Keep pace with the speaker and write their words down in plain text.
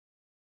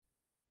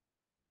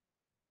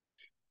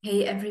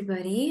Hey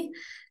everybody.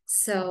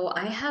 So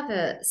I have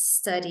a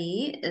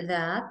study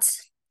that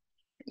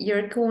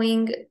you're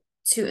going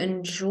to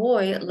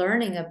enjoy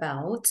learning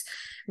about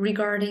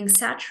regarding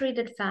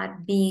saturated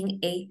fat being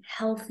a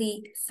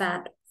healthy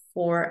fat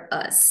for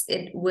us.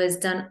 It was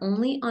done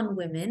only on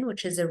women,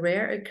 which is a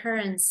rare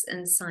occurrence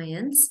in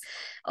science,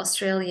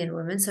 Australian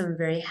women. So I'm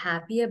very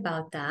happy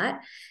about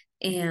that.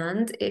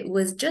 And it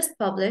was just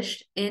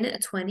published in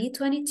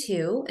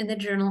 2022 in the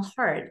journal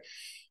Heart,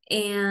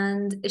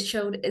 and it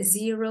showed a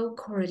zero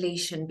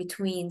correlation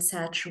between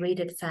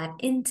saturated fat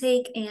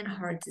intake and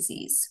heart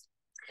disease.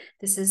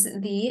 This is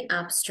the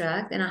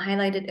abstract, and I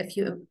highlighted a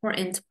few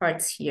important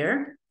parts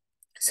here.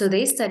 So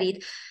they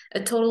studied a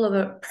total of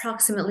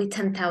approximately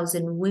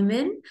 10,000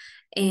 women,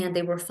 and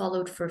they were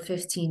followed for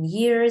 15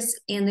 years.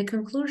 And the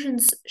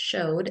conclusions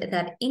showed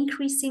that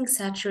increasing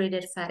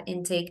saturated fat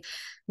intake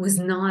was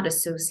not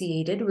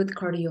associated with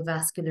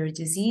cardiovascular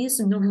disease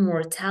nor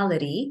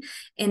mortality.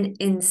 And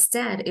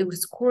instead, it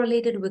was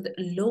correlated with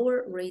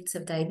lower rates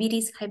of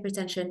diabetes,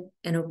 hypertension,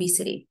 and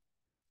obesity.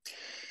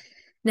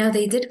 Now,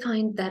 they did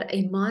find that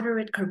a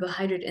moderate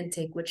carbohydrate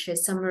intake, which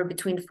is somewhere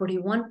between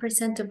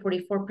 41% to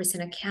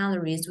 44% of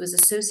calories, was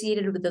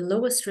associated with the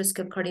lowest risk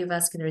of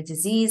cardiovascular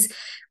disease,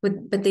 but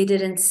they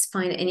didn't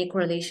find any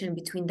correlation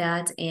between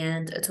that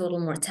and a total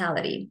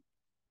mortality.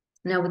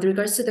 Now, with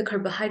regards to the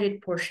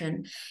carbohydrate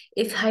portion,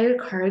 if higher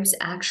carbs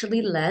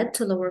actually led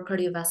to lower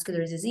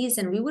cardiovascular disease,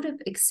 and we would have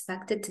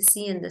expected to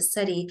see in the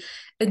study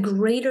a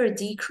greater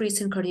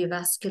decrease in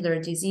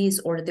cardiovascular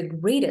disease, or the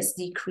greatest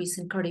decrease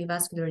in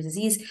cardiovascular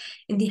disease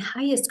in the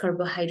highest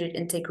carbohydrate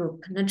intake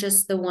group, not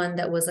just the one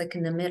that was like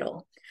in the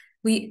middle.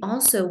 We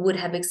also would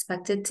have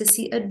expected to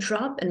see a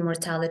drop in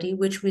mortality,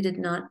 which we did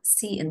not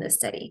see in the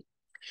study.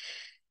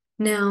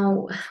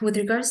 Now, with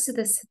regards to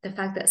this, the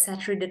fact that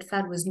saturated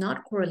fat was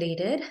not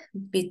correlated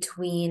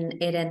between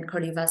it and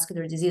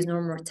cardiovascular disease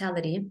nor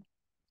mortality,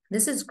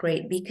 this is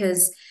great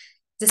because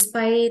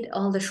despite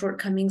all the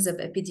shortcomings of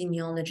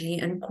epidemiology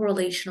and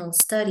correlational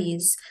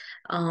studies,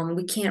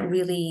 we can't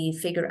really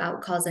figure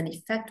out cause and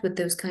effect with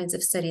those kinds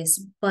of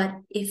studies. But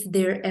if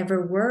there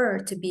ever were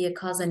to be a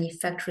cause and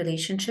effect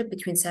relationship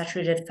between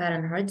saturated fat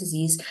and heart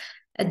disease,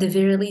 at the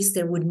very least,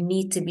 there would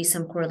need to be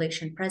some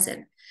correlation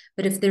present.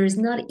 But if there is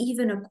not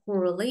even a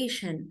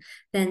correlation,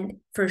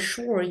 then for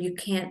sure you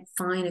can't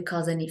find a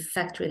cause and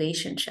effect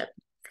relationship.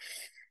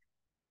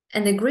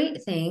 And the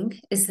great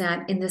thing is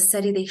that in the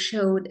study, they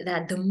showed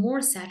that the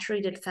more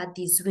saturated fat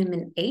these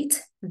women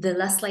ate, the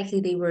less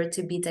likely they were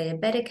to be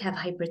diabetic, have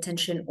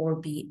hypertension, or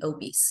be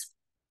obese.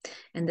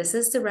 And this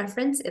is the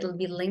reference. It'll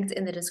be linked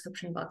in the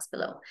description box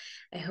below.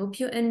 I hope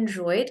you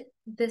enjoyed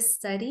this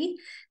study.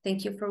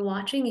 Thank you for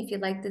watching. If you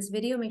like this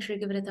video, make sure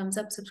you give it a thumbs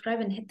up, subscribe,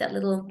 and hit that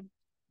little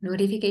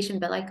notification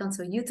bell icon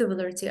so YouTube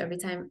alerts you every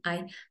time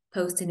I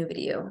post a new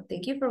video.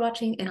 Thank you for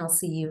watching, and I'll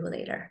see you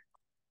later.